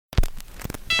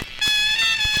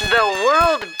The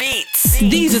world beats.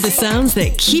 These are the sounds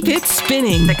that keep it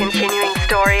spinning. The continuing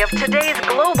story of today's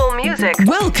global music.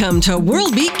 Welcome to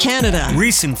World Beat Canada.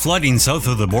 Recent flooding south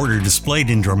of the border displayed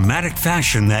in dramatic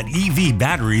fashion that EV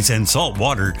batteries and salt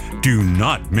water do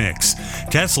not mix.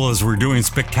 Teslas were doing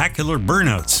spectacular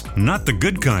burnouts, not the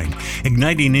good kind,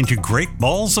 igniting into great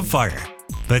balls of fire.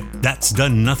 But that's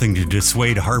done nothing to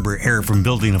dissuade Harbour Air from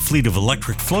building a fleet of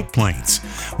electric float planes.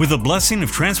 With the blessing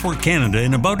of Transport Canada,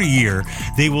 in about a year,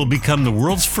 they will become the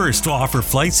world's first to offer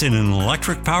flights in an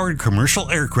electric-powered commercial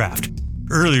aircraft.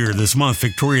 Earlier this month,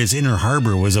 Victoria's Inner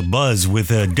Harbour was abuzz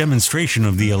with a demonstration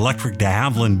of the electric de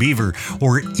Havilland Beaver,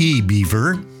 or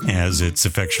E-Beaver, as it's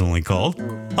affectionately called.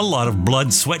 A lot of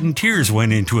blood, sweat, and tears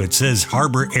went into it, says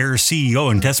Harbour Air CEO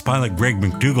and test pilot Greg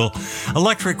McDougall.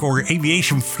 Electric or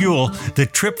aviation fuel, the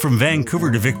trip from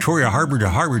Vancouver to Victoria Harbour to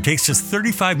Harbour takes just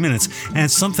 35 minutes, and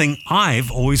it's something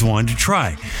I've always wanted to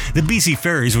try. The BC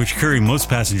ferries, which carry most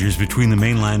passengers between the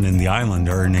mainland and the island,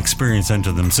 are an experience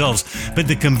unto themselves, but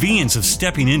the convenience of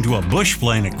stepping into a bush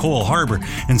plane at Cole Harbour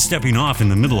and stepping off in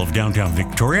the middle of downtown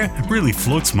Victoria really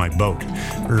floats my boat.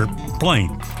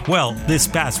 Plane. Well, this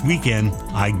past weekend,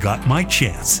 I got my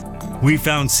chance. We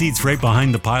found seats right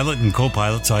behind the pilot and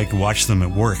co-pilot so I could watch them at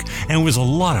work, and it was a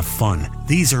lot of fun.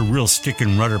 These are real stick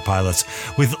and rudder pilots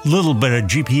with a little bit of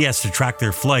GPS to track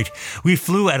their flight. We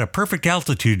flew at a perfect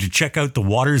altitude to check out the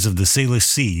waters of the Salish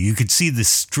Sea. You could see the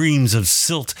streams of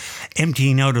silt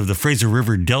emptying out of the Fraser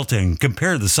River Delta and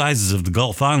compare the sizes of the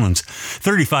Gulf Islands.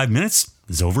 35 minutes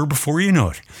is over before you know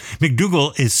it.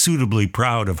 McDougall is suitably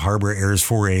proud of Harbour Air's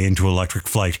foray into electric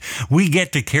flight. We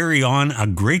get to carry on a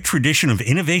great tradition of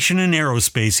innovation in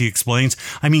aerospace, he explains.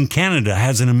 I mean, Canada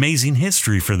has an amazing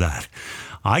history for that.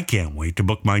 I can't wait to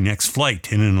book my next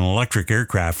flight in an electric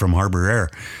aircraft from Harbour Air.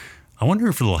 I wonder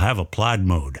if it'll have a plaid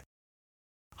mode.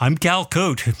 I'm Cal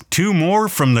Coate. 2 more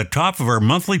from the top of our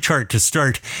monthly chart to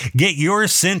start. Get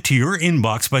yours sent to your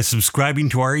inbox by subscribing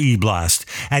to our e-blast.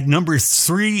 At numbers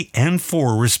 3 and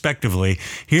 4, respectively,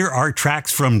 here are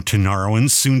tracks from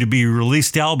Tinariwen's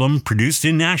soon-to-be-released album, produced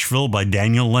in Nashville by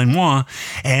Daniel Lanois.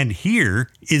 And here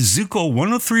is Zuco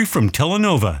 103 from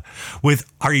Telenova, with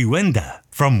Aruenda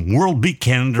from World Beat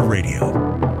Canada Radio.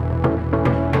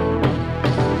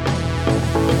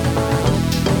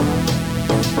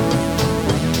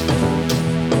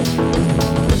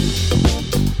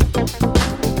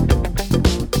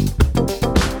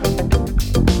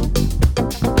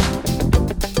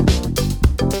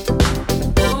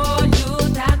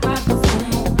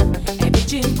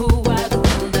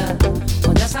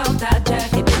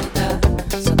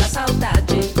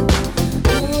 Saudade,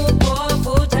 o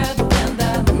povo de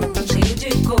Aruenda, cheio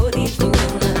de cores,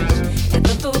 menina.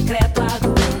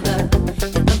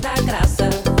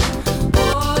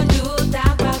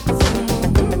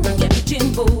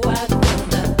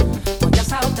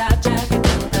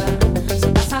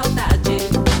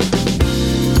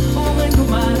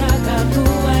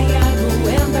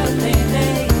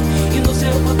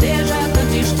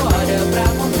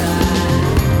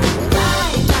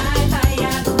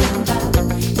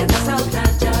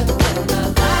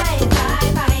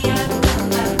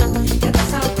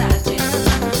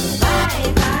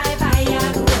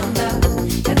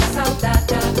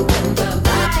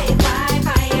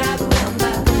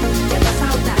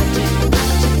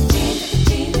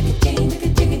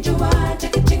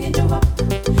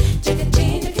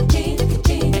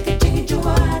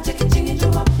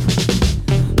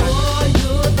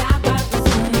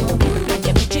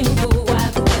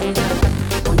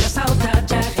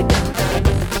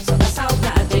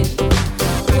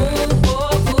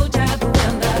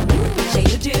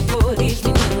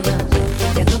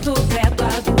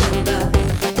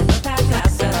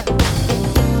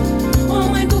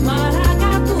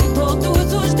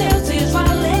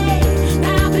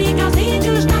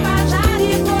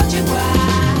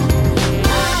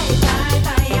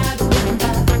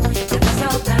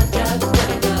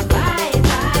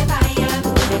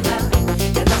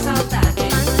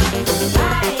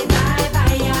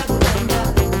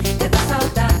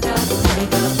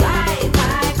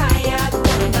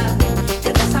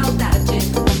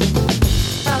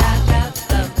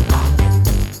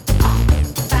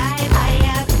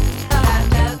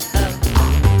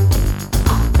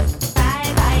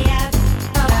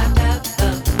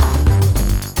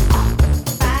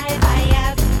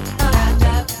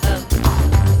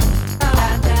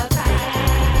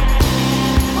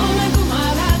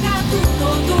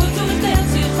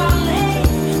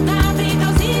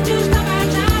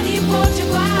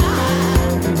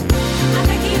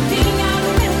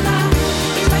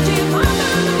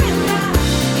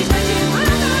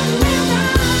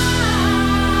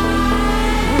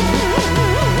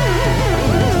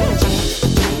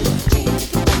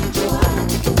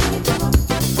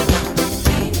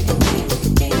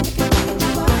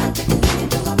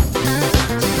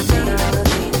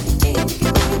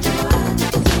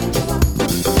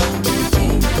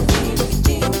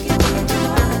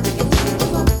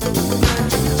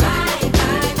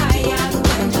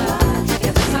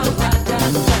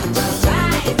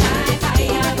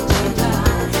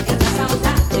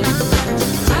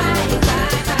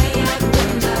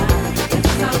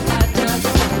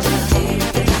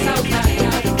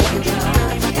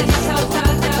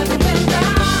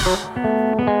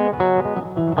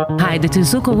 It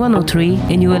is Zuco 103,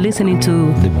 and you are listening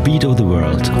to The Beat of the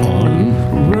World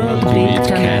on World Beat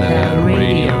Canada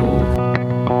Radio.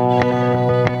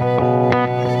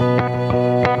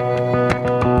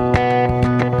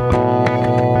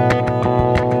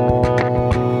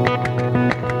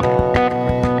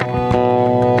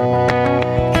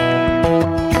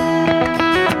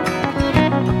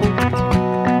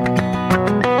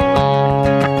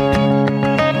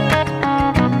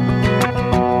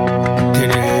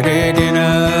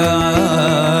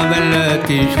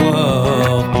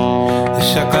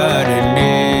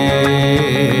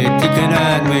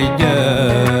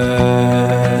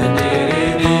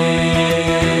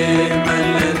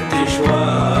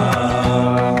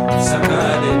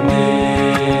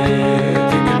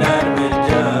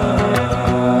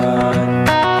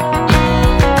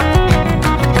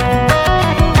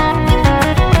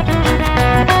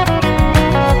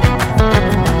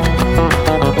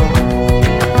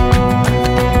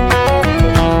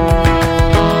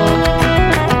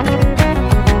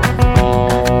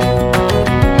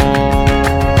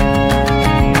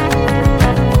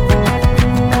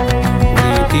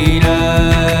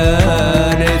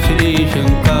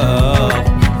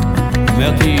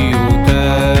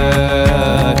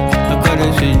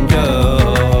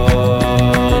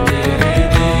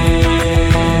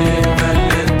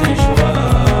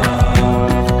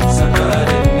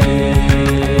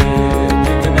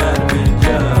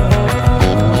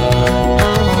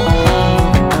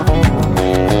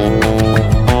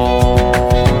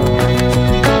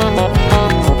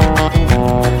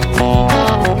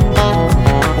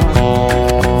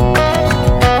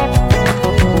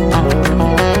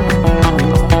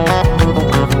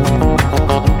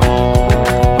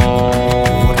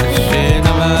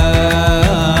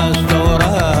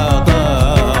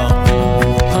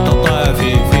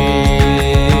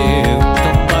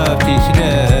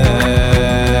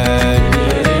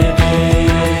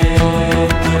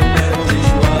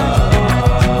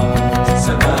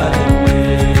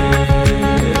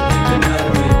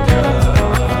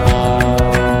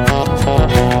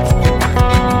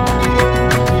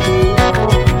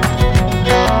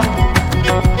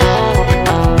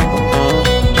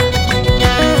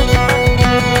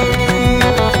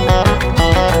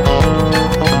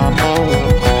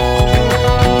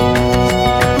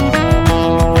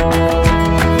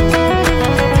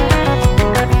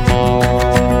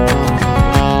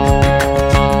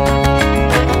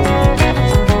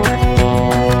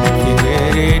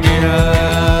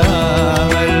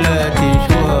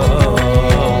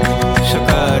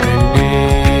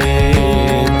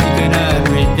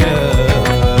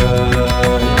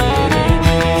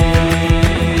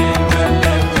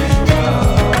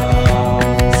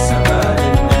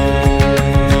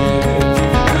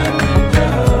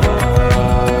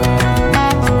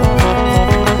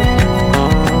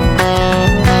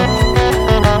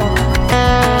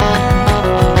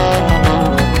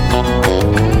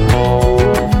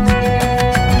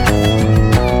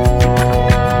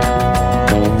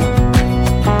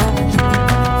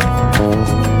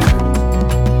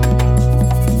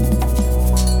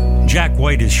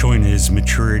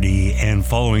 Maturity and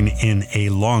following in a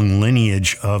long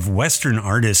lineage of Western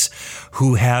artists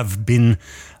who have been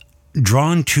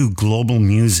drawn to global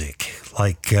music,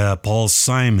 like Paul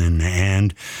Simon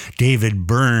and David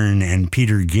Byrne and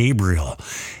Peter Gabriel.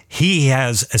 He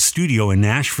has a studio in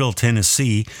Nashville,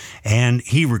 Tennessee, and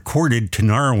he recorded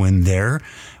Tinariwen there,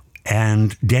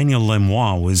 and Daniel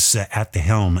Lemois was at the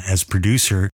helm as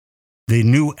producer. The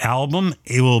new album,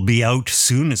 it will be out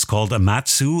soon. It's called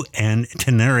Amatsu, and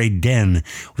Tenere Den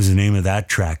was the name of that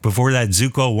track. Before that,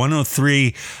 Zuco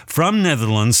 103 from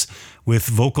Netherlands with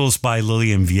vocals by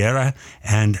Lilian Vieira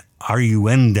and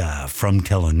Aruenda from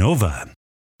Telenova.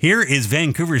 Here is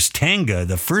Vancouver's Tanga,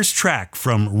 the first track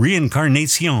from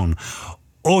Reincarnacion.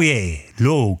 Oye,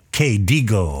 lo que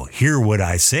digo. Hear what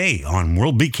I say on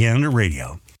World Beat Canada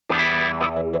Radio.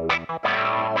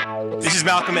 This is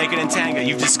Malcolm Aiken and Tanga.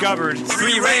 You've discovered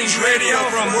Free Range Radio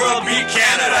from World Beat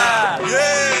Canada.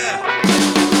 Yeah!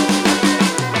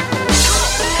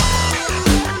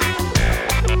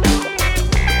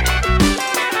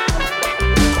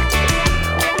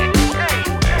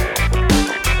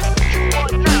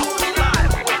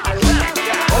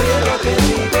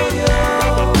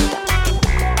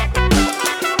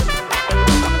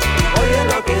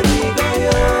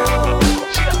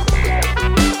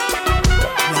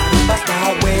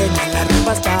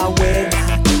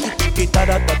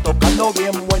 Está tocando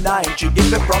bien buena and she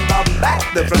give it from the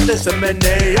back. De frente se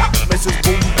menea, Mrs.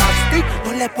 Bombastic,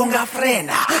 no le ponga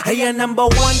frena. Ella es number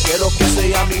one, quiero que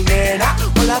sea mi nena.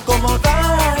 Hola, ¿cómo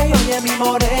estás? Oye, mi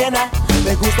morena.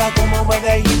 Me gusta como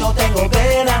mueve y no tengo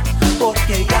pena,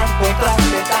 porque ya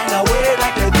encontraste tanga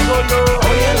buena. Te digo yo,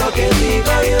 oye lo que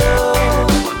digo yo.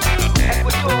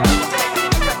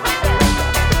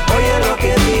 Oye lo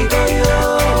que digo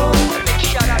yo.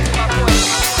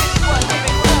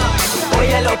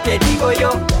 Oye lo que digo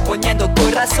yo, poniendo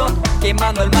corazón,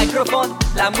 quemando el micrófono.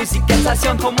 La música es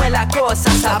acción como es la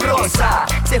cosa sabrosa.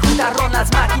 Se juntaron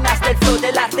las máquinas del flow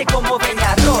del arte como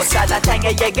Peña Rosa. La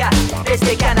tanga llega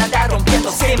desde Canadá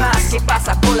rompiendo temas. Que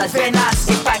pasa por las venas,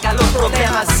 que paga los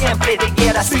problemas. Siempre de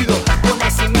guerra sido, con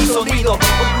ese mi sonido.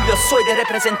 Orgulloso soy de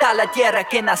representar la tierra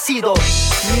que he nacido.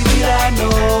 Mi vida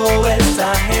no es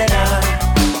ajena.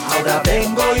 Ahora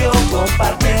vengo yo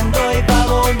compartiendo y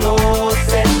vámonos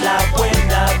en la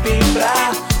buena vibra,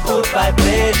 good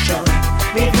vibration.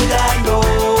 Mi vida no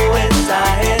es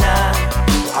ajena.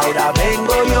 Ahora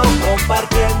vengo yo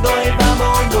compartiendo y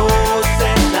vámonos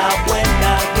en la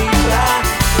buena vibra,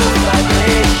 good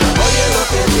vibration. Oye lo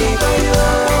que digo yo.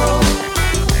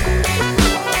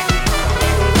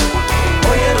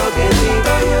 Oye lo que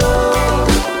digo yo.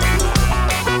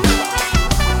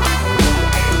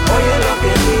 Oye lo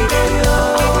que digo yo.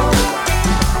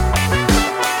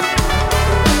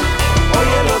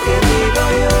 Oye lo que digo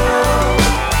yo.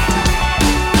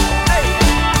 Hey,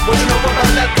 what you know about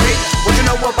that great? What you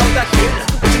know about that kid?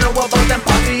 What you know about that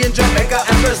party in Jamaica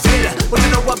and Brazil? What you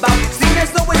know about Phoenix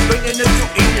always bringing it to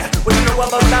ill? What you know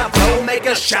about that flow? Make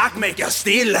a shock, make a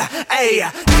steal. Hey,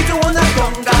 si tú una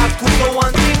conga, cuco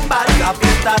one timbal. La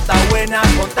fiesta está buena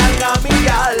con tanga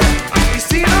miguel. Y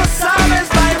si no sabes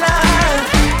bailar,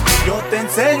 yo te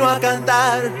enseño a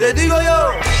cantar, te digo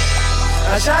yo.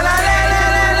 Allá la le le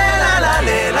le le la la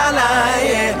le la la,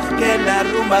 yeah. Que la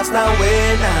rumba está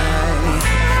buena,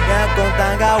 ya con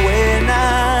tanga buena,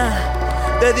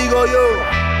 te digo yo.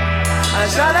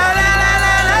 Allá la le le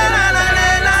le le la la le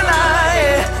la la,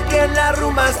 yeah. Que la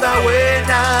rumba está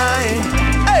buena,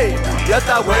 hey, ya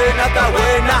está buena,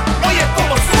 oye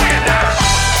cómo suena.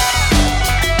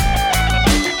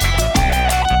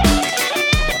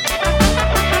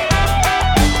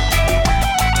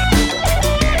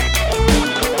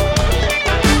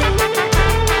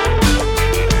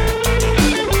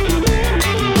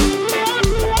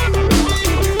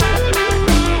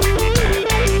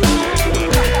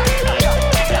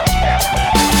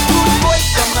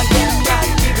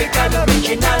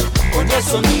 Con el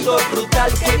sonido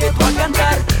brutal que vengo a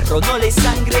cantar, ronole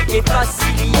sangre que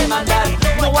fácil y mandar.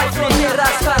 No hay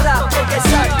fronteras para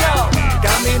progresar, yo.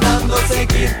 Caminando,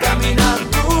 seguir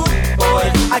caminando, boy.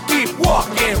 I keep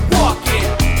walking, walking.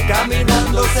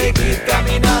 Caminando, seguir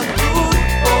caminando,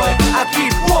 boy. I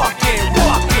keep walking,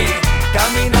 walking.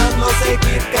 Caminando,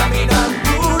 seguir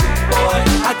caminando, boy.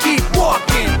 I keep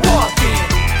walking, walking.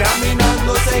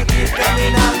 Caminando, seguir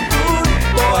caminando,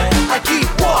 boy. I keep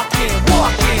walking,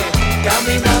 walking.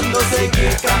 Caminando,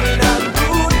 seguir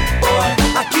caminando, boy.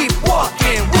 I keep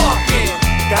walking, walking.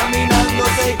 Caminando,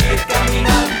 seguir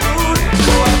caminando,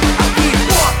 boy. I keep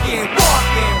walking,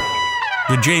 walking.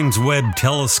 The James Webb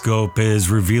Telescope is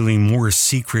revealing more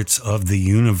secrets of the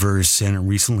universe, and it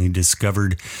recently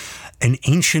discovered an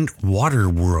ancient water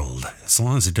world. As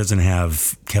long as it doesn't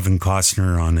have Kevin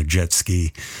Costner on a jet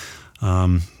ski,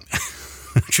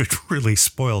 it should really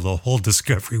spoil the whole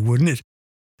discovery, wouldn't it?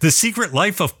 The Secret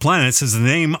Life of Planets is the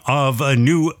name of a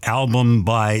new album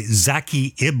by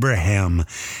Zaki Ibrahim.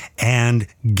 And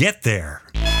get there.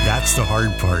 That's the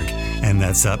hard part. And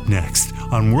that's up next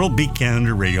on World Beat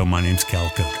Canada Radio. My name's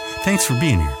Cal Cook. Thanks for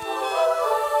being here.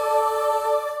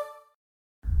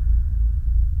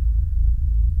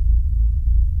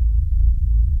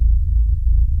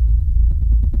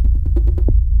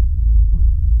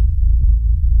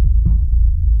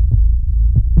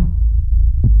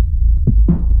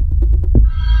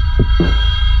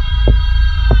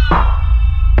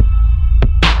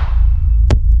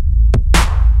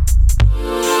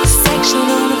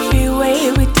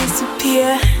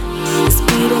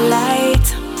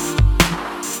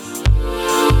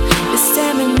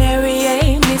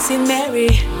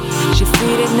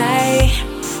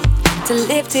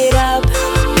 Lift it up,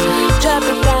 drop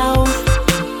it down,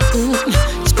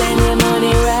 spend your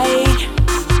money right.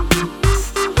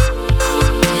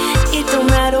 It don't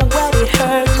matter what it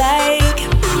hurt like,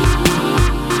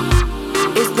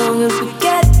 as long as we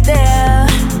get there.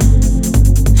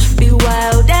 Be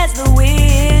wild as the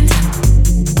wind,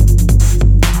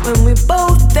 when we're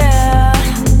both there,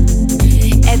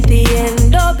 at the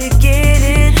end or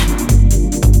beginning,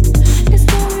 as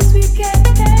long as we get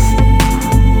there.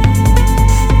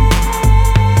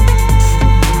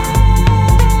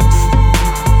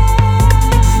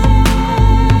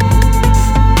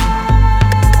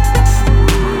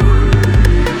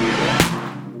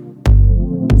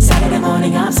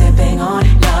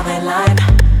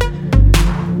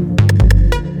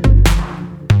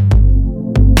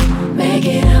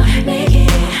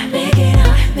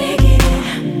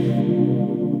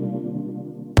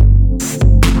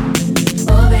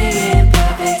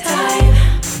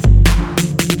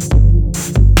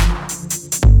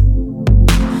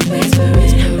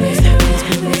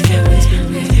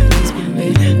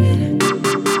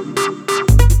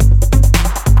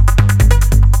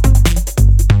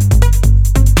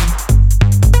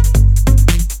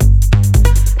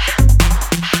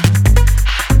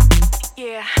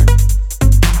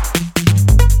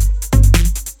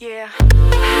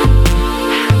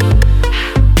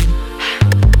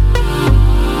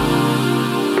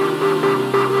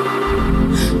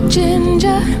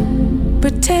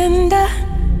 pretender.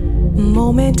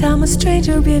 Moment I'm a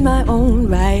stranger in my own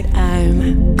right.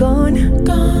 I'm gone,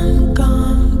 gone,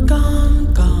 gone,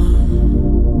 gone, gone.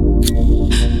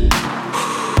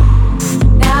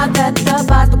 Now that the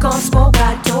vibes become smoke,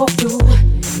 I told you,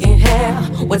 inhale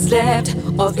what's left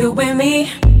of you and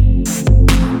me.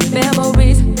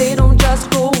 Memories, they don't just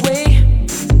go away,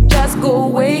 just go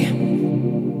away.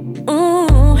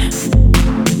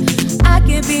 I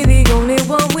can be the only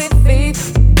one with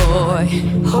faith, boy,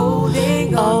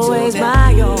 holding on always to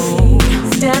my own.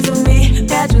 Stand with me,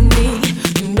 dance with me.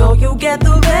 You know you get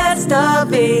the rest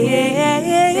of it.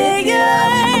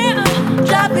 Yeah.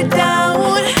 Drop it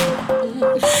down,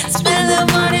 spend the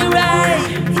money right.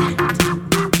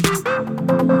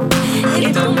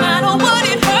 It don't matter what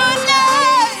it hurts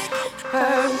like.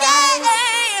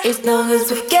 As long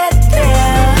as we get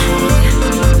there,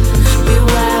 be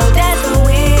wild as the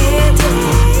wind.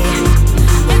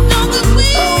 As long as we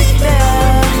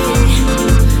there,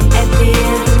 at the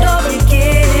end or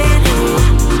beginning.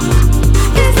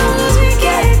 As long as we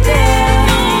get there,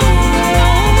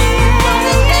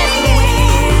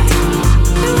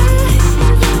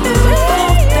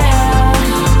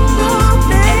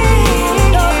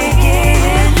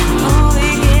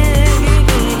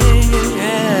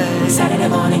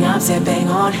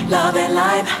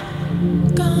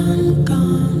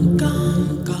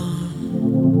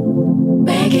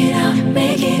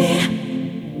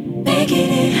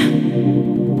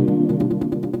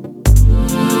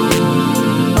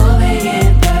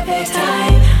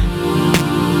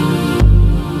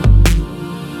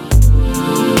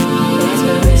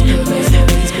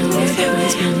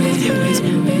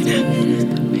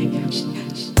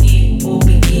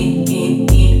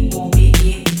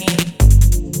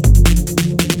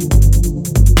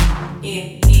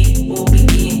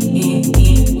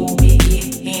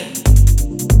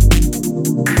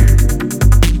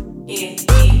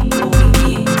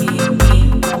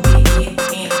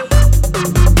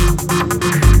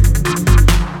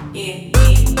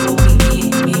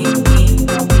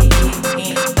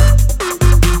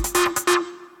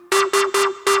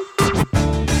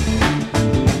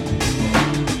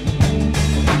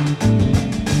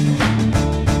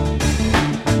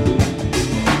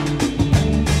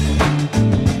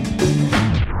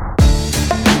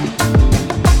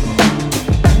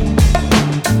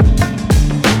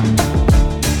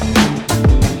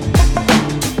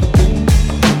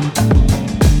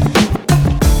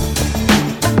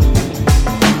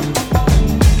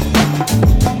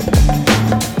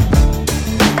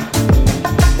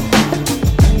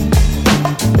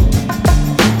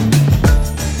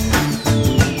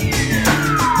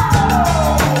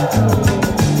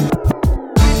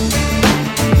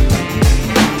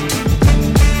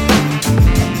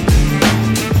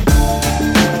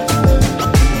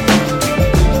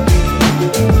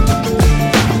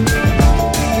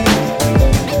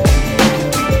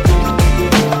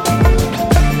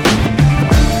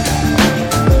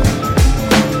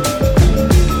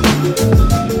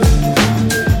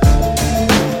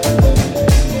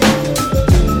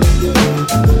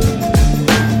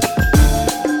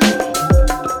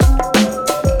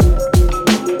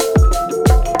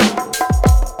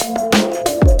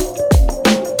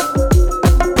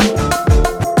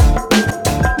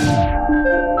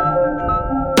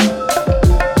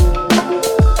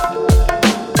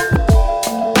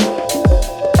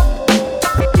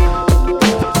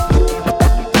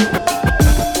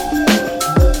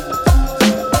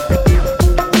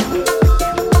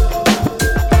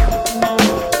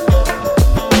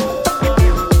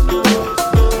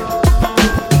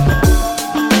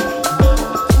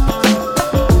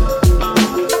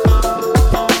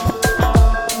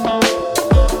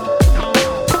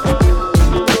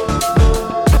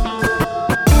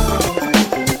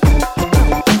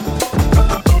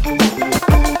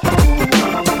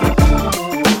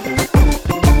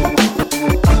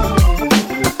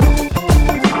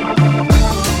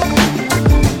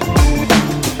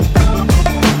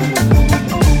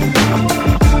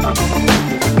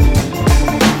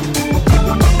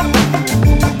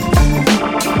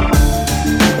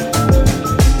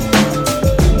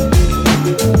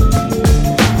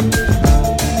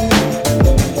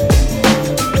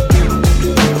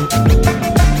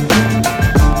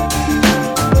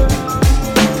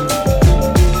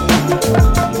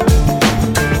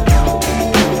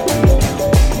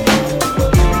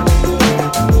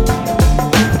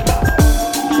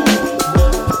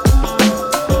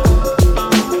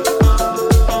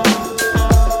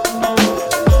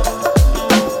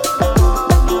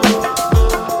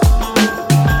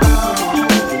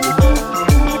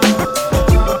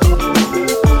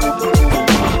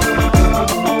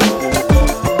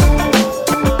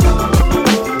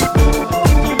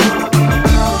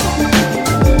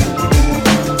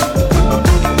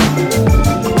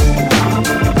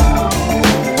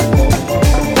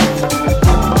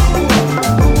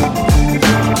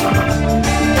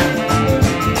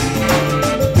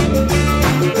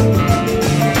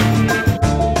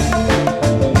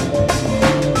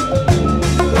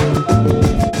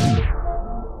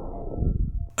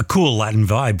 cool Latin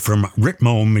vibe from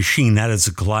Ritmo Machine. That is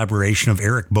a collaboration of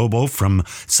Eric Bobo from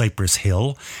Cypress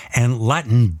Hill and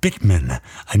Latin Bitman,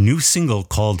 a new single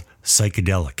called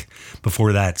Psychedelic.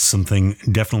 Before that, something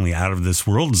definitely out of this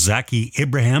world, Zaki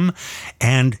Ibrahim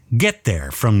and Get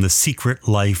There from The Secret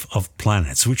Life of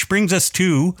Planets, which brings us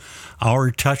to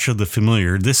our touch of the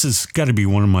familiar. This has got to be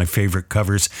one of my favorite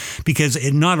covers because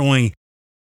it not only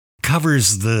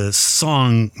covers the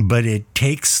song, but it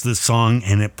takes the song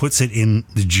and it puts it in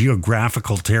the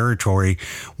geographical territory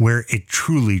where it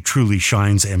truly, truly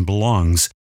shines and belongs.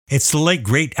 It's the late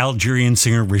great Algerian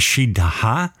singer Rachid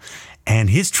Taha and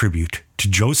his tribute to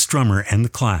Joe Strummer and The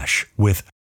Clash with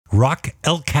Rock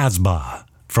El Casbah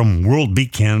from World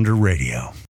Beat Canada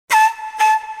Radio.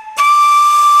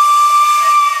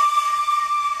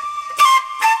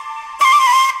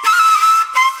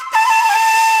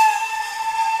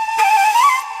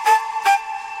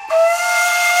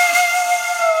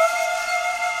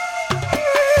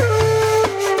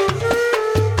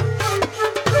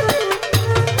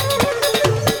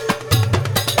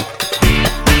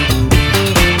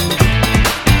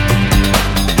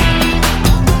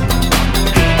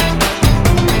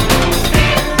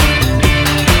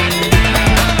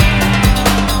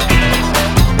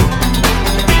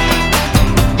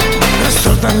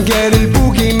 قال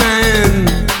البوكي مان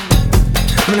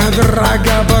من هاد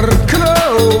الراقة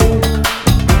بركلو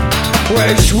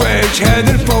واش هاد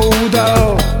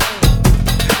الفوضى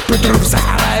بتضرب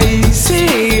صحراء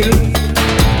يسيل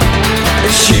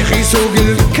الشيخ يسوق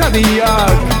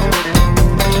الكادياك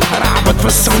رعبت في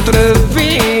السنتر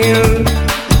فيل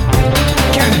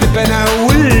كان دبنا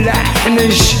ولا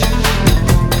حنش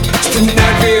استنى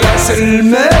في راس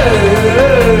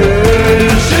المال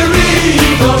شريك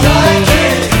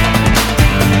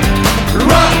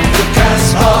rock the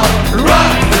Casbah,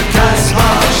 rock the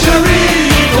Casbah, Shri,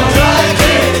 don't like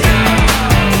it.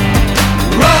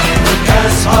 Rock the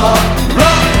Casbah,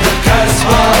 rock the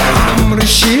Casbah. عمر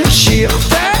الشيخ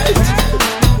فات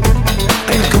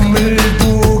قلكم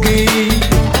البوقي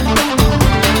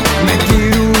ما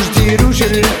ديروش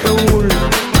الحول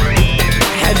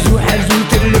حزو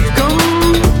تلفكم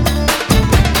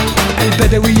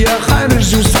البدوية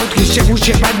خرجوا صوت كي شافوا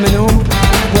شي حد منهم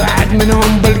واحد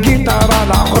منهم بالقيطارة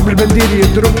الآخر بالبندير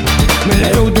يضرب من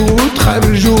الحدود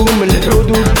خرجوا من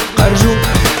الحدود خرجوا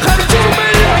من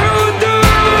الحدود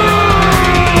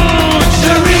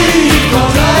شريك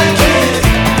don't like it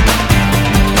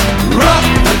rock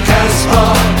the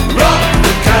Casbah rock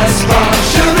the Casbah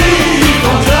شريك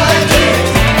don't like it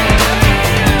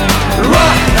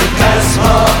rock the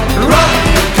Casbah rock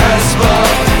the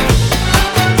Casbah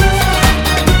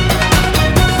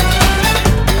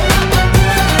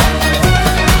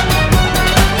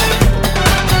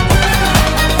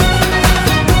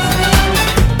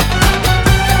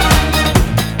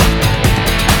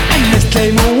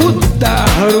يموت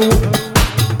دهره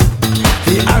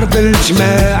في أرض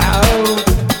الجماعة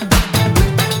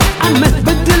عم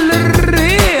تبدل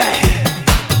الريح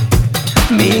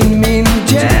مين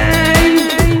جاي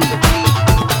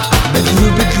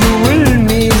بدلوا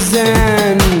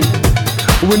الميزان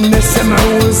والناس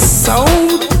سمعوا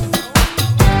الصوت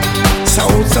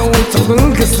صوت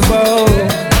القصبة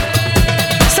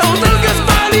صوت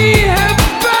القصبة ليها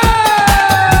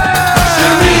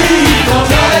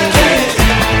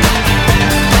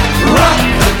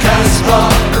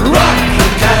rock the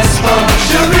Casbah,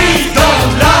 Shri,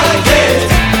 don't like it.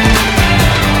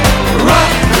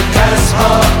 Rock the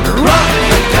Casbah, rock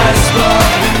the Casbah.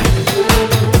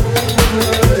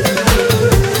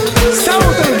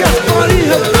 صوت القصبة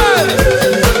ليها بال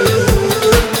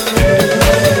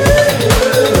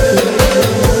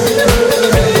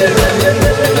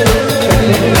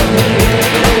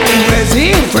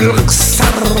الوزير في القصر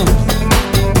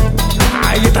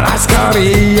عيط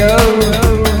العسكرية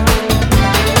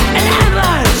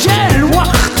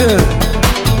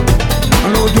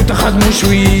نودو تخدموا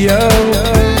شوية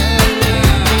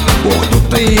وخدوا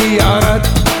الطيارات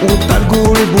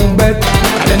وطلقوا البومبات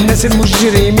على الناس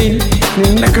المجرمين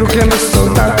نكروا كلام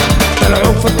السلطات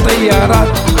طلعوا في الطيارات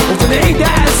وفي العيد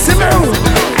سمعوا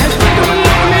عزبوا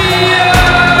الأغنية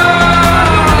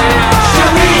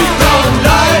شريك don't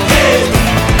like it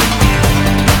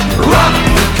rock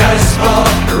the Casbah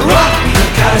rock the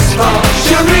Casbah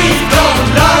شريك don't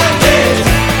like it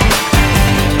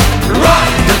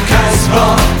rock the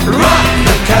Casbah, rock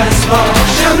the Casbah,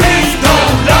 Shri,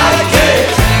 don't like it.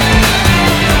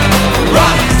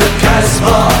 Rock the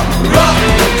Casbah, rock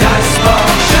the Casbah,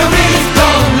 Shri,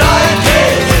 don't like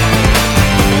it.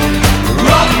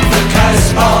 Rock the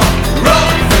Casbah.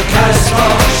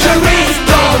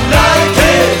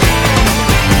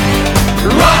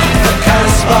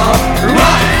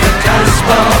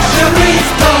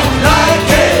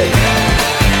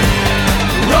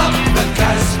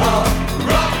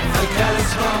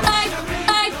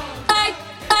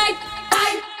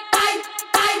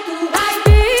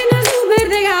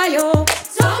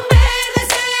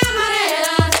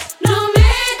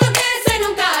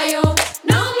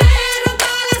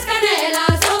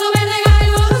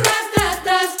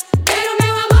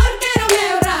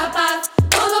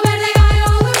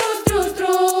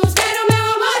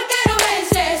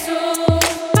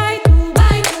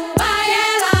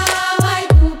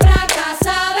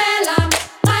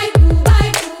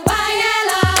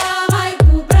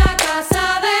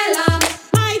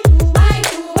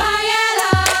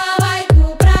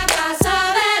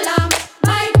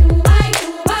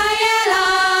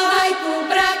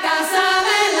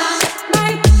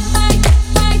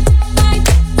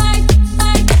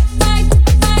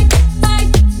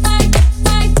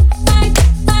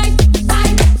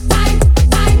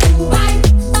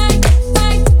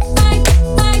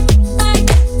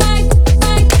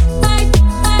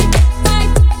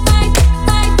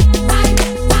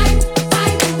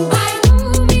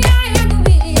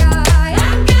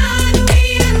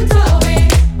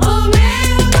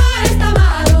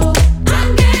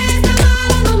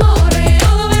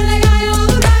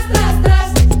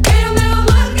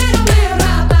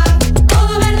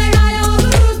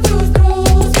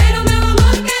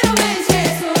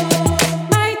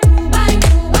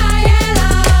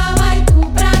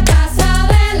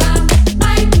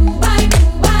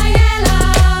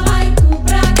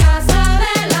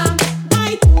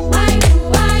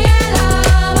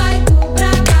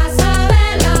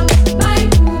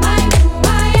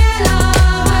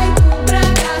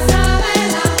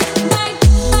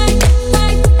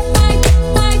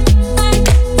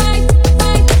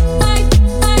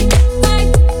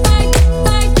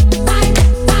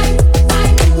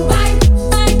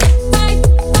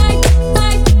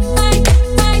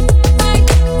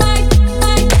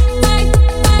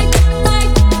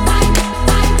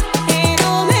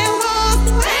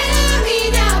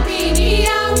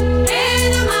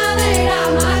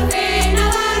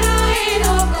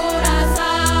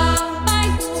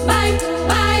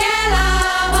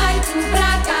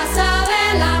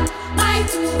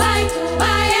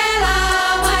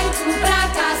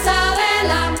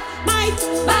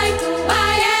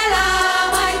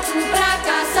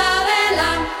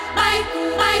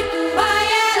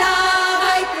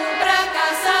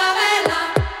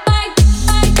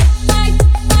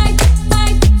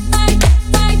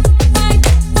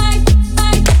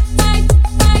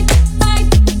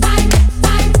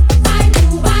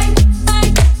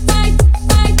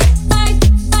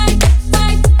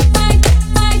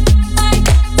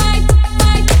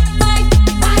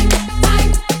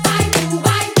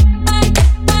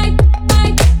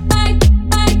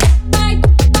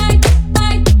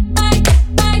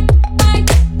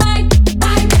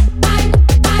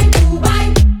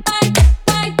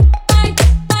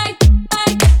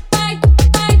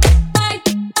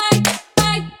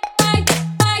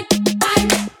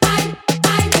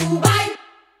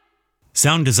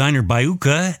 sound designer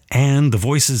Baiuca, and the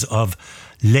voices of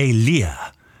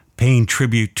Leilia, paying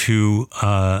tribute to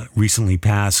recently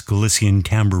passed Galician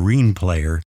tambourine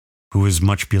player who was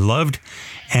much beloved,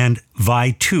 and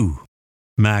Vai Tu,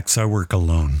 Max, I Work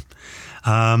Alone.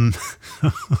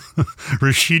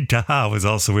 Rachid Taha was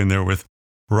also in there with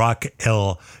Rock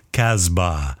El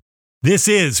Casbah. This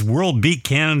is World Beat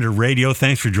Canada Radio.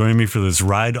 Thanks for joining me for this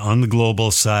ride on the global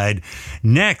side.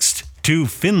 Next to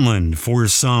Finland for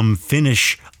some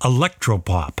Finnish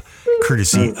electropop,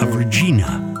 courtesy of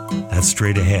Regina. That's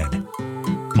straight ahead.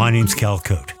 My name's Cal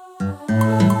Cote.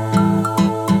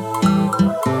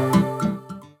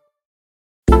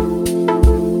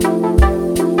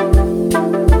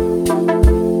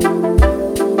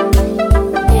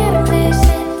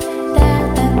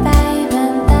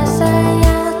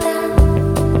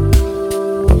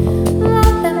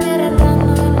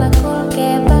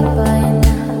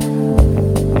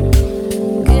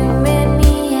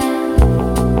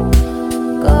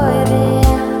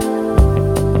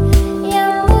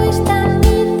 Ja muistan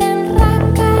miten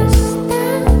rakkaus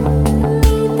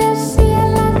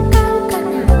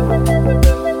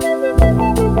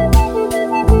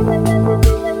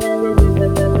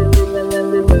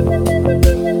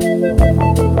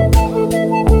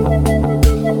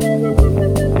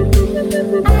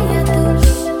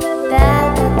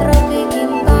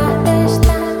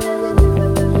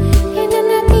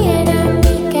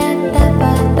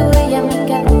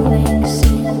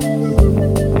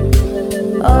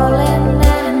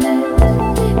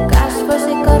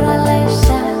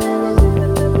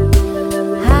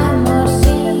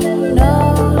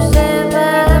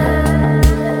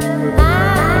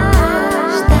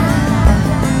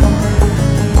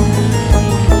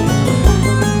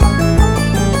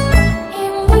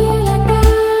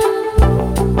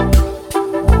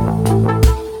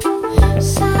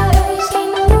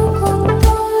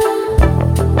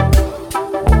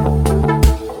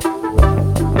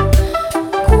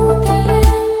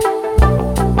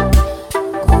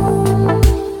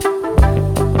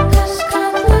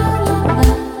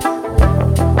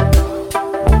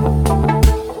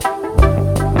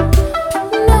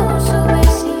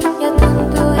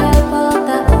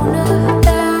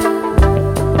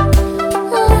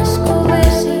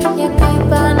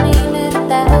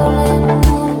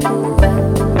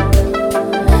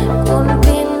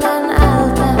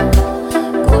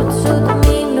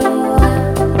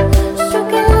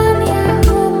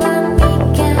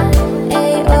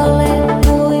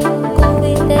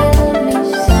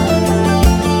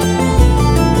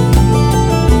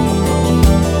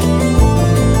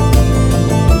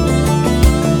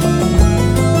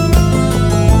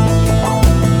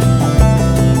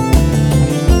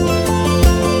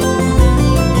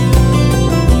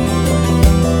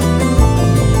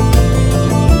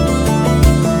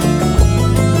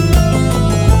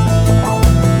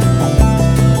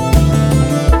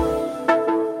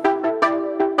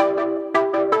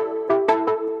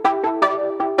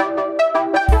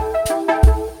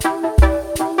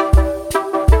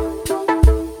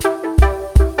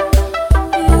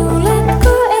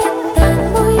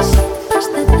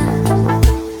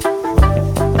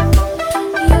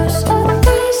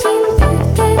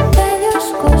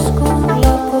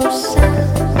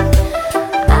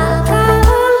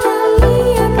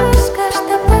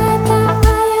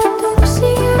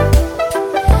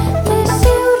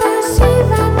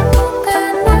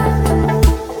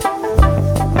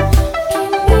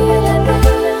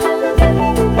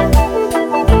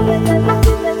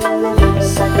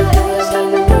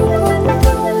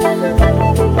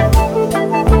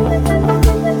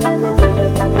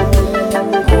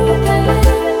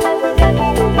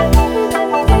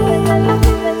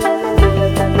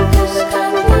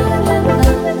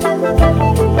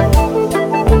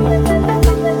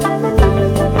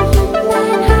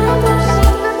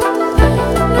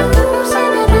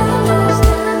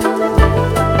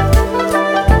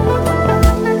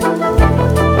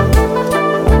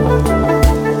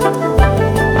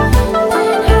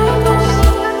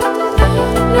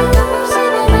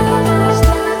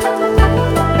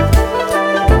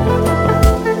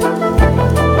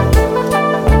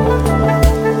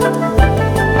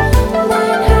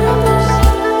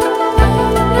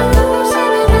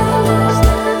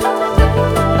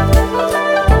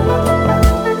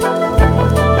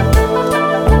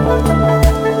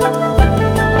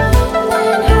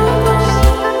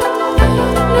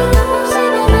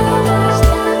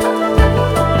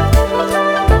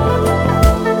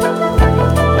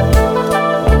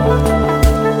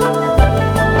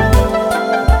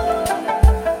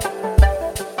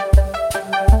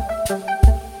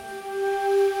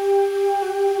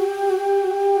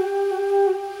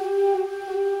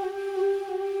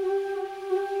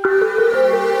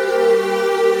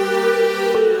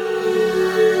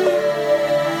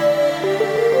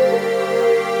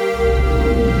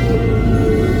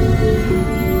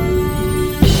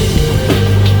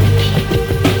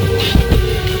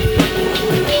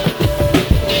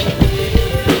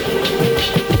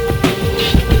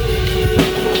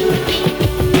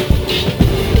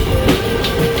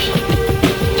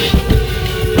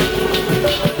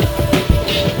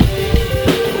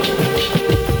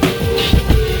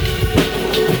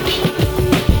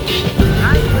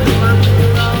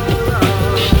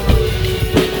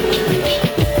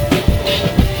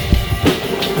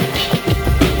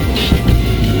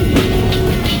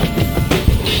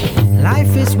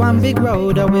one big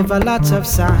road with a lot of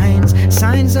signs.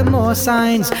 Signs and more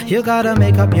signs. You gotta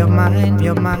make up your mind,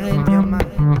 your mind, your mind.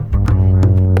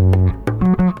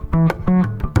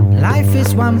 Life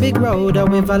is one big road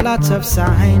with a lot of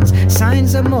signs.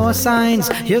 Signs and more signs.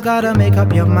 You gotta make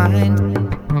up your mind.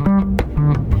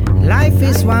 Life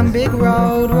is one big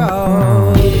road,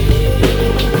 road.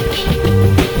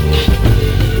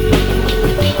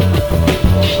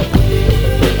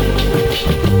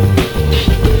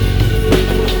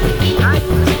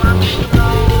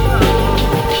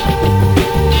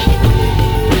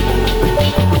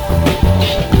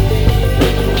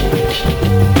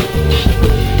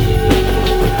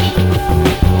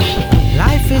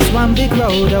 One big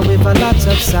road with a lot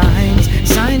of signs.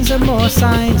 Signs and more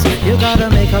signs. You gotta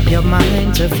make up your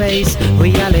mind to face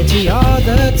reality all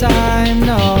the time.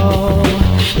 No,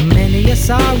 many a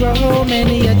sorrow,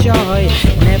 many a joy.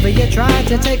 Never you try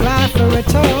to take life for a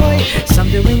toy.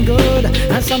 Some doing good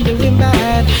and some doing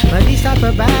bad, but these type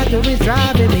of bad doings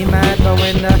driving me mad. But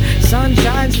when the sun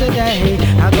shines today,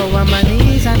 I go on my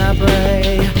knees and I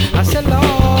pray. I said,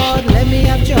 Lord, let me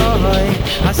have joy.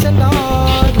 I said,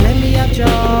 Lord, let me have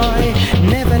joy.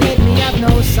 Never let me have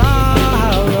no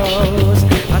sorrows.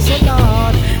 I said,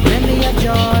 Lord, let me have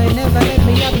joy. Never let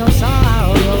me have no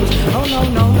sorrows. Oh no,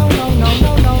 no, no, no, no,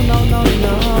 no, no, no, no,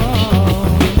 no.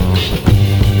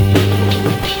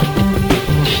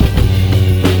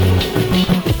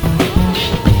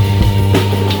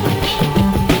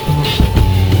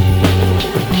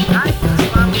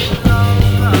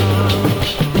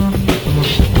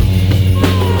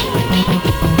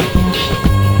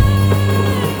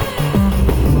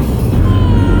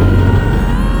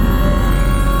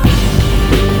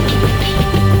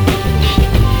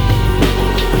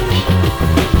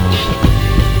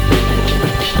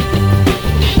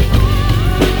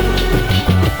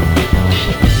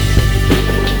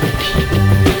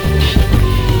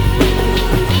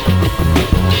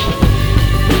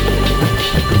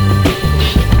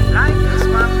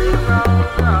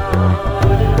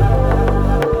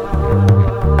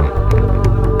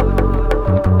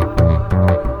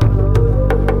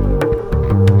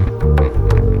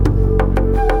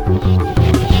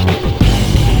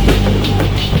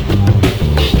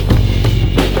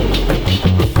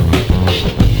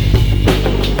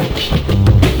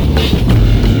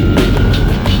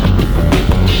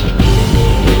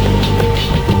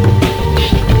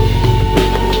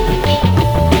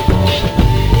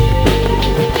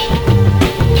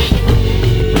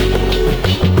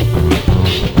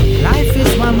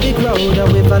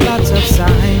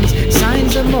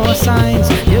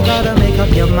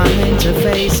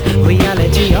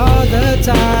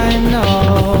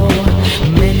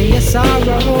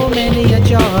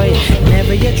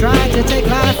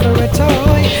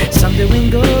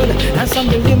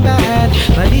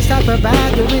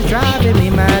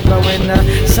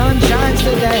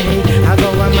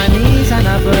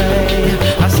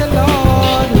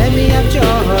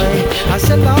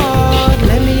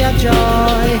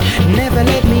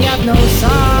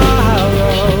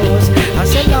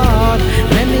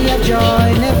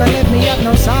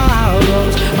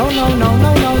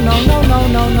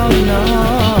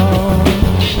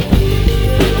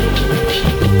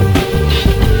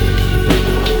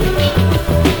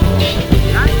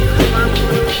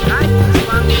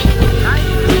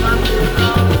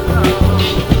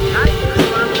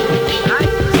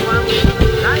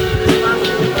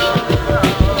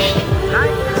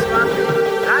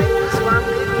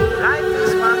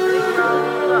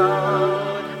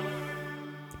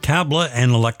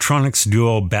 And electronics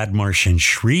duo Badmarsh and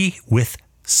Shri with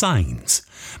Signs.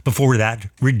 Before that,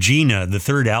 Regina, the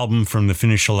third album from the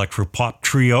Finnish electropop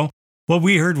trio. What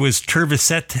we heard was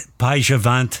Terveiset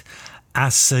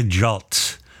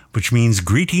Paivantasaajalt, which means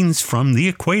greetings from the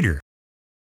equator.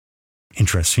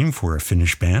 Interesting for a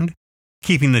Finnish band.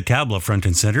 Keeping the tabla front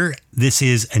and center, this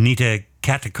is Anita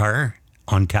Katakar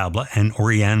on tabla and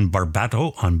Oriane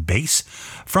Barbato on bass,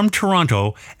 from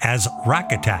Toronto as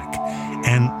Rakkatak,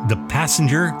 and The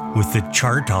Passenger with the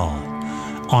Chaar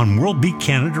on World Beat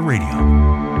Canada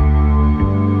Radio.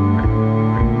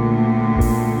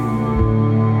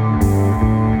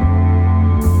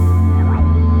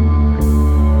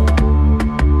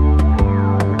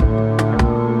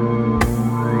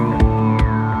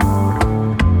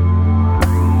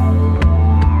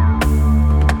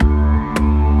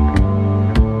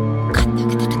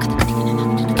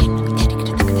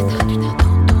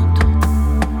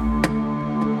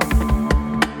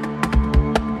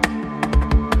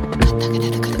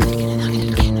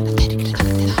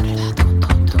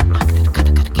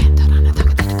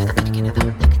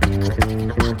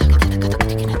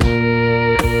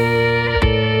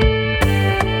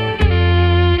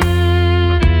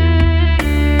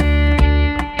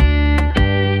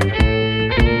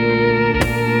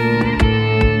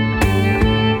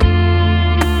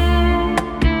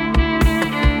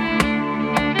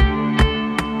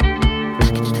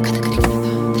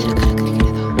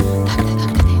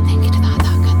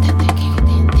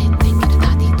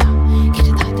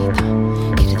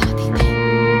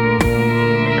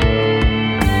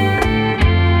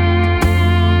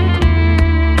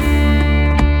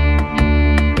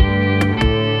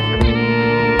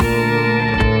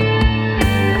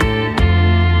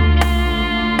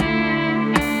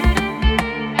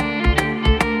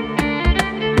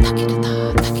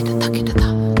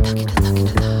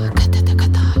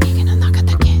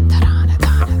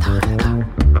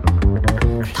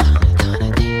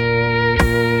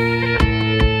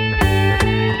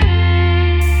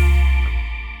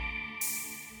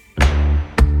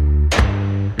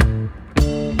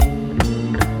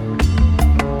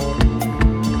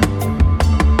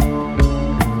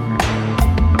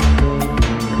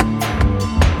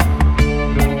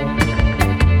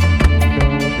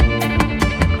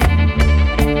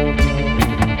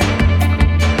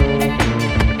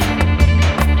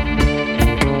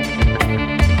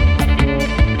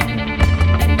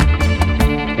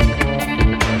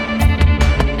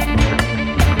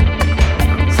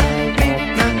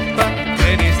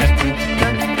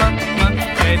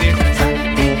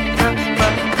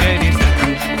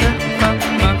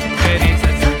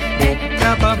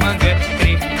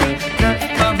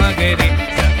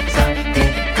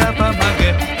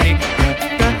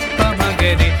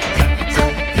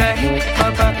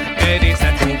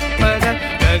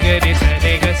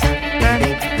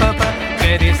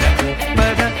 sa pa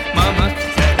da ma ma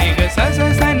sa ni ga sa sa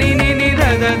sa ni ni ni da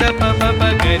da da pa pa pa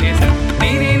ga ni sa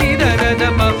ni ni ni da da da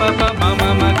pa pa pa ma ma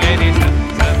ma ga ni sa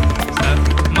sa sa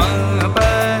ma pa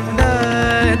da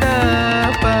da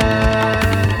pa.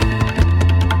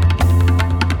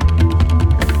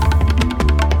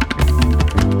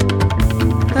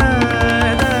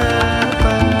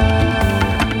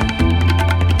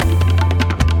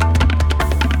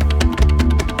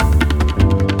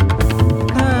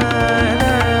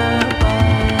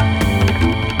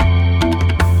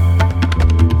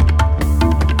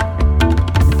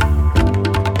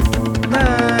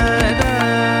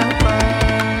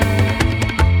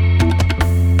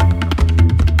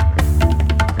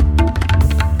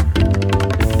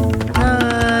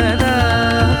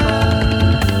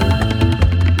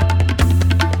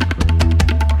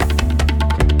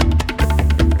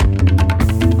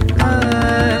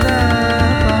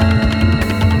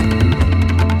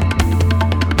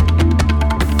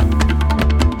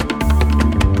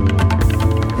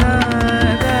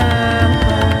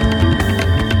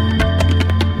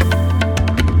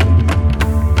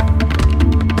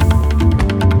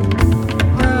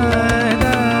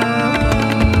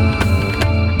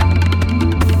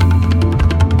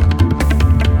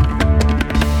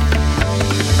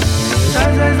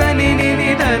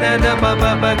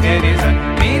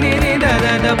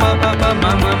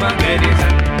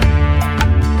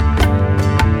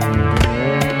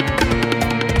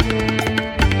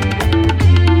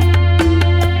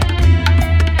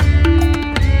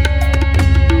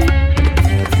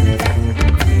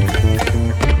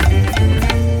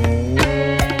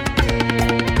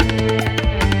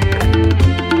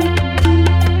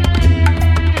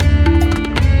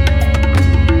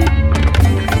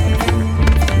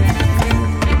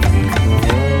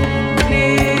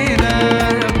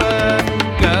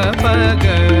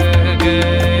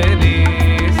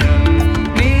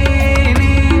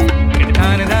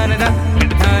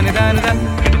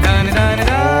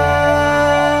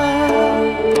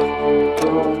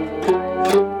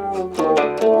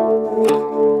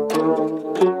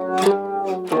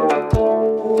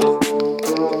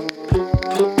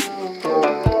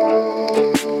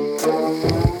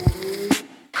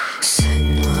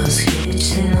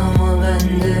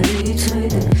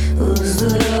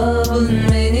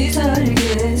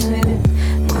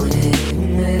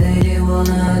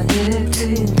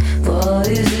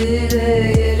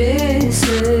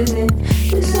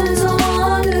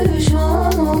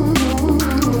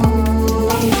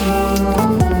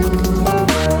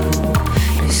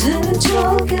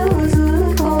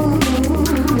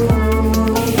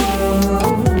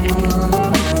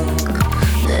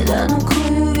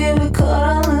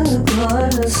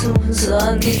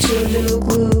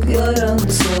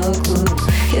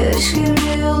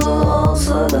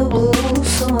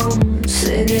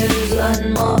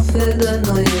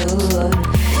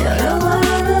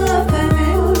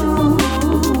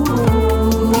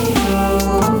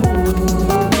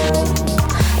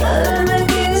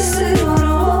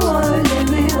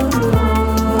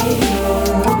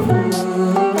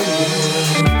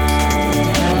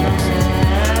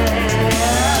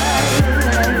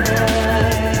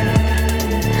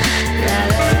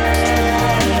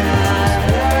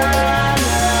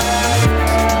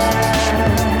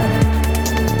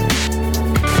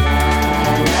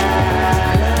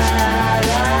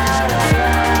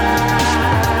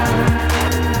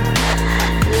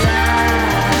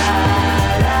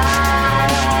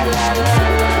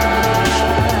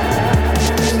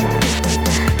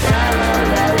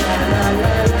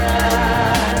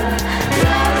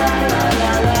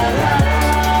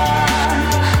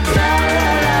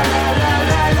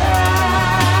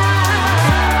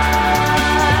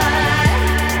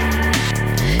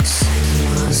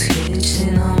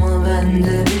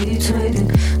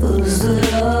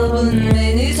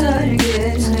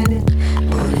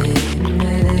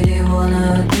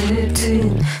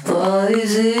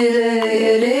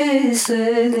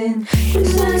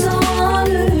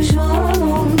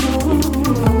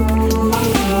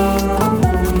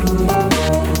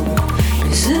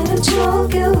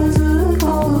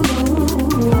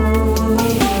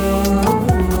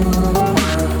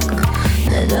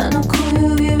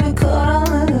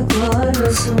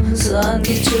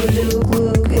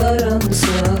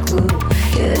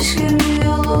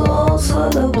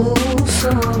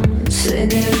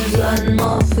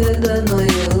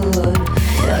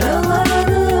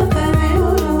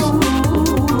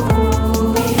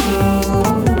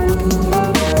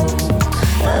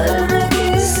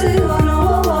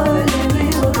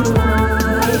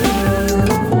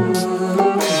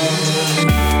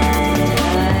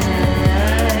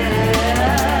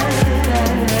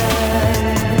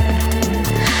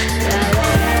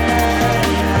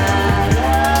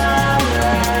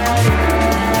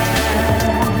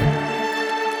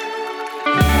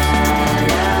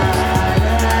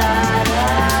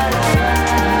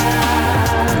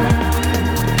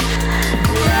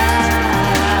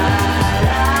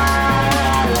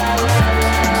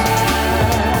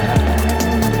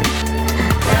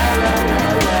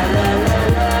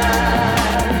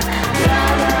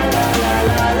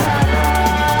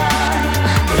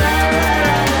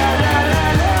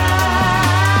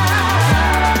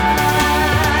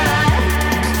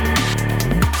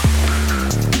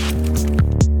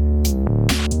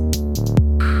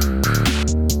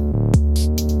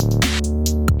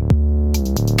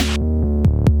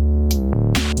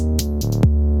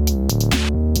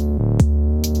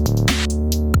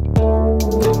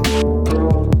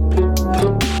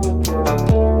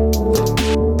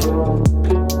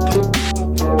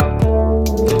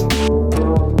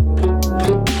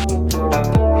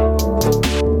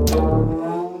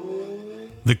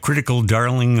 critical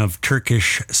darling of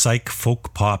Turkish psych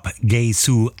folk pop Gaye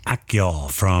Su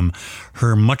Akyol from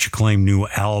her much acclaimed new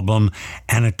album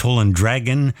Anatolian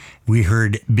Dragon. We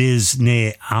heard Biz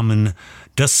Ne Aman,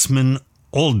 Dusman,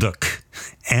 Olduk,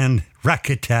 and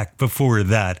Rakkatak before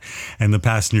that, and the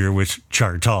passenger was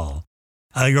Chaar Taal.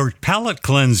 Your palate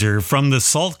cleanser from the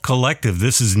Salt Collective.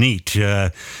 This is neat.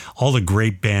 All the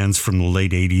great bands from the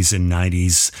late 80s and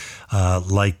 90s,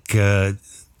 like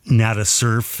Nada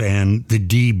Surf and the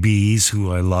DBs,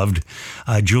 who I loved,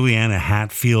 Juliana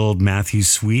Hatfield, Matthew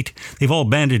Sweet. They've all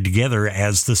banded together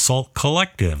as the Salt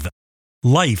Collective.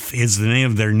 Life is the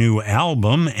name of their new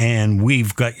album, and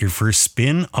we've got your first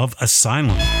spin of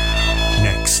Asylum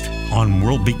next on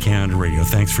World Beat Canada Radio.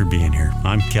 Thanks for being here.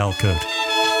 I'm Cal Cote.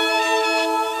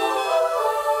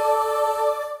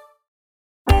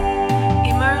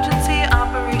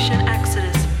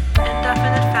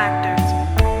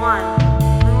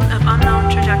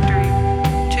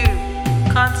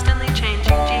 Constantly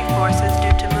changing G-forces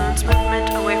due to Moon's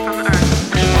movement away from Earth.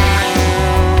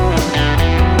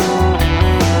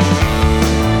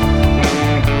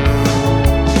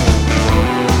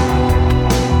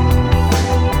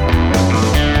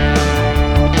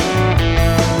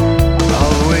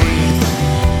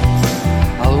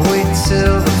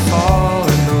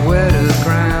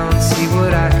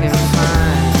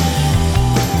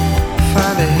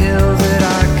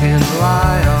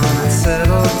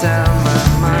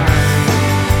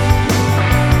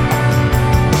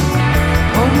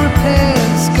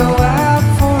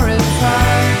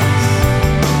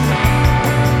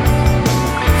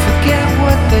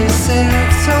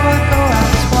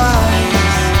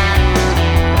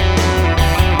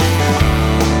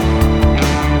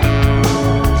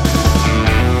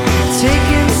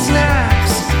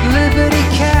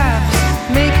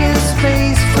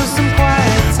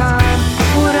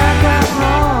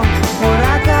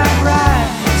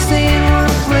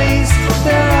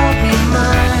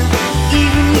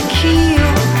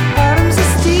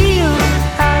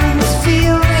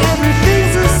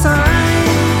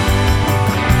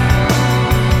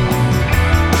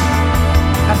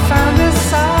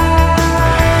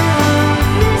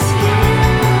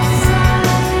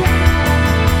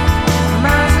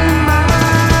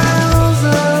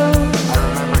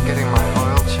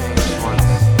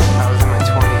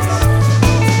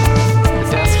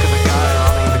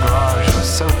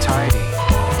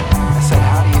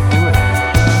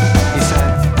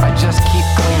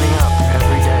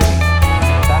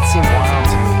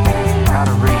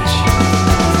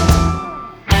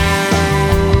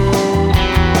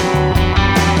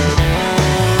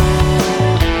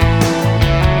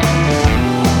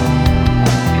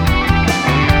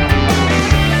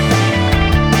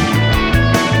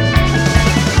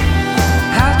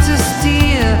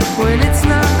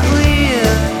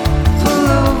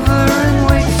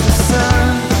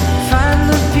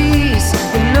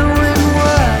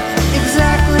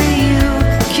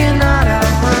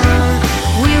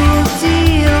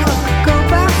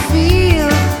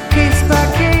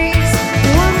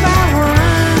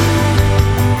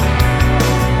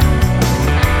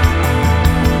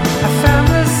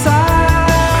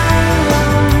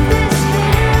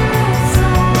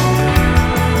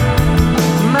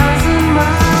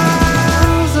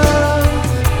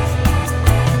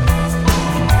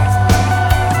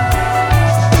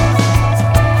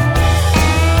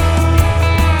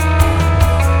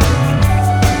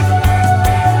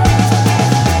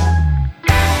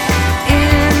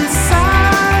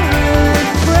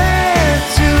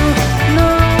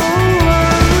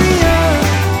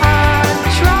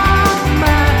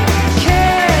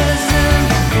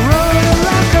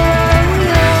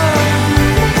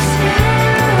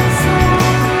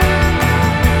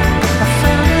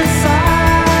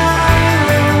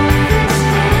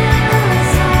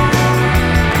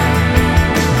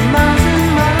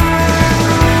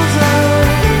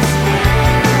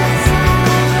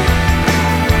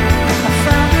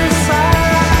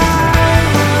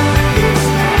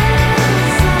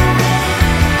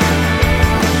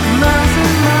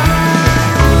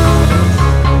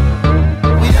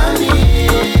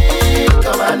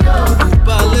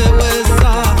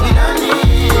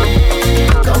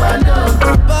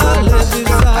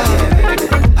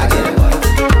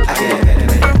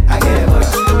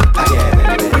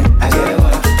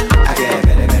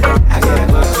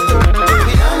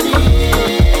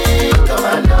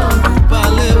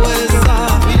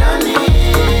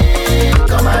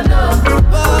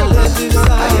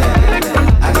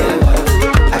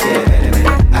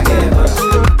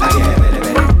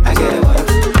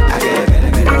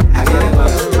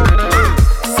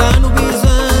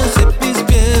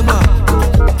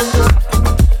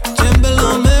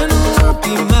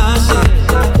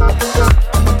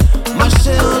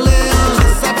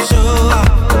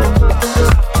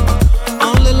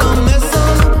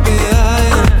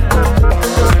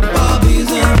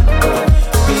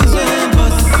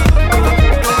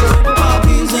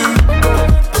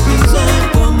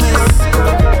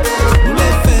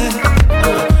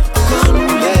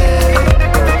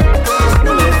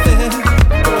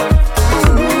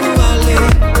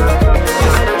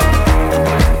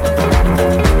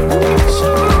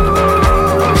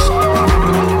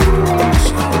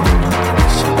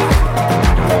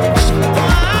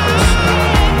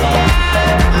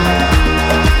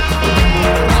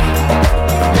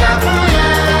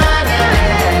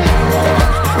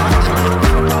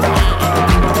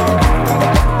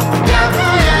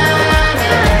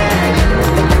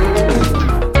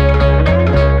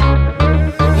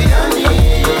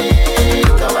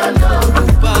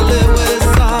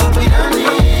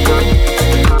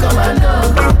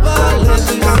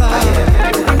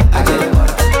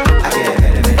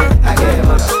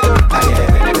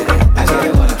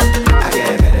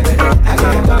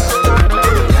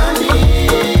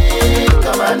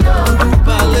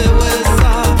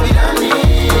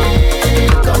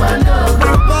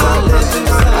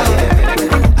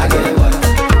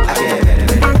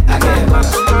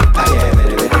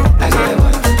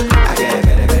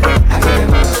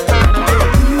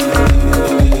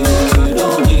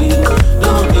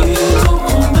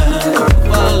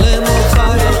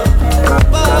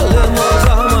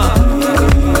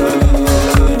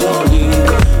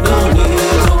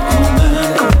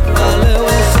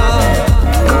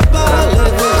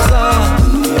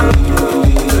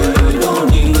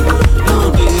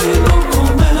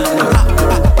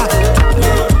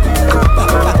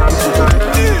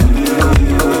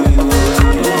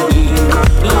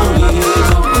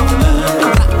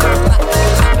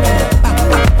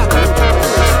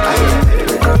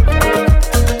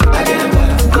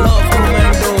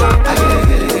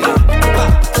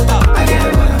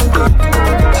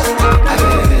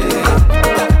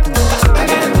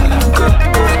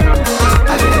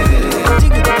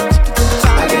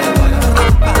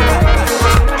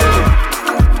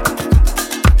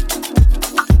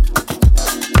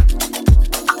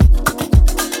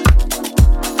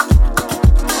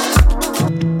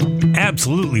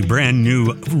 absolutely brand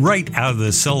new, right out of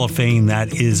the cellophane.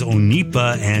 That is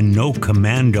Onipa and No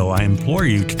Commando. I implore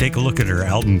you to take a look at her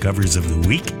album covers of the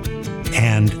week.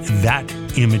 And that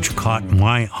image caught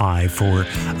my eye for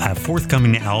a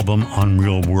forthcoming album on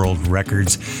Real World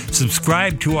Records.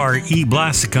 Subscribe to our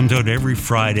e-blast that comes out every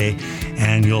Friday,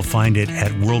 and you'll find it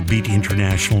at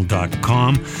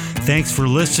worldbeatinternational.com. Thanks for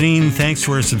listening. Thanks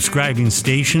to our subscribing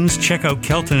stations. Check out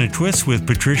Kelton a Twist with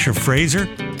Patricia Fraser.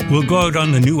 We'll go out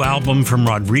on the new album from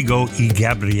Rodrigo y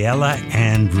Gabriela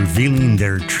and Revealing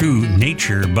Their True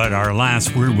Nature, but our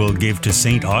last word we'll give to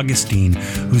St. Augustine,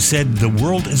 who said, "The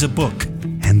world is a book,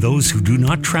 and those who do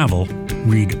not travel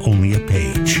read only a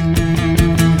page."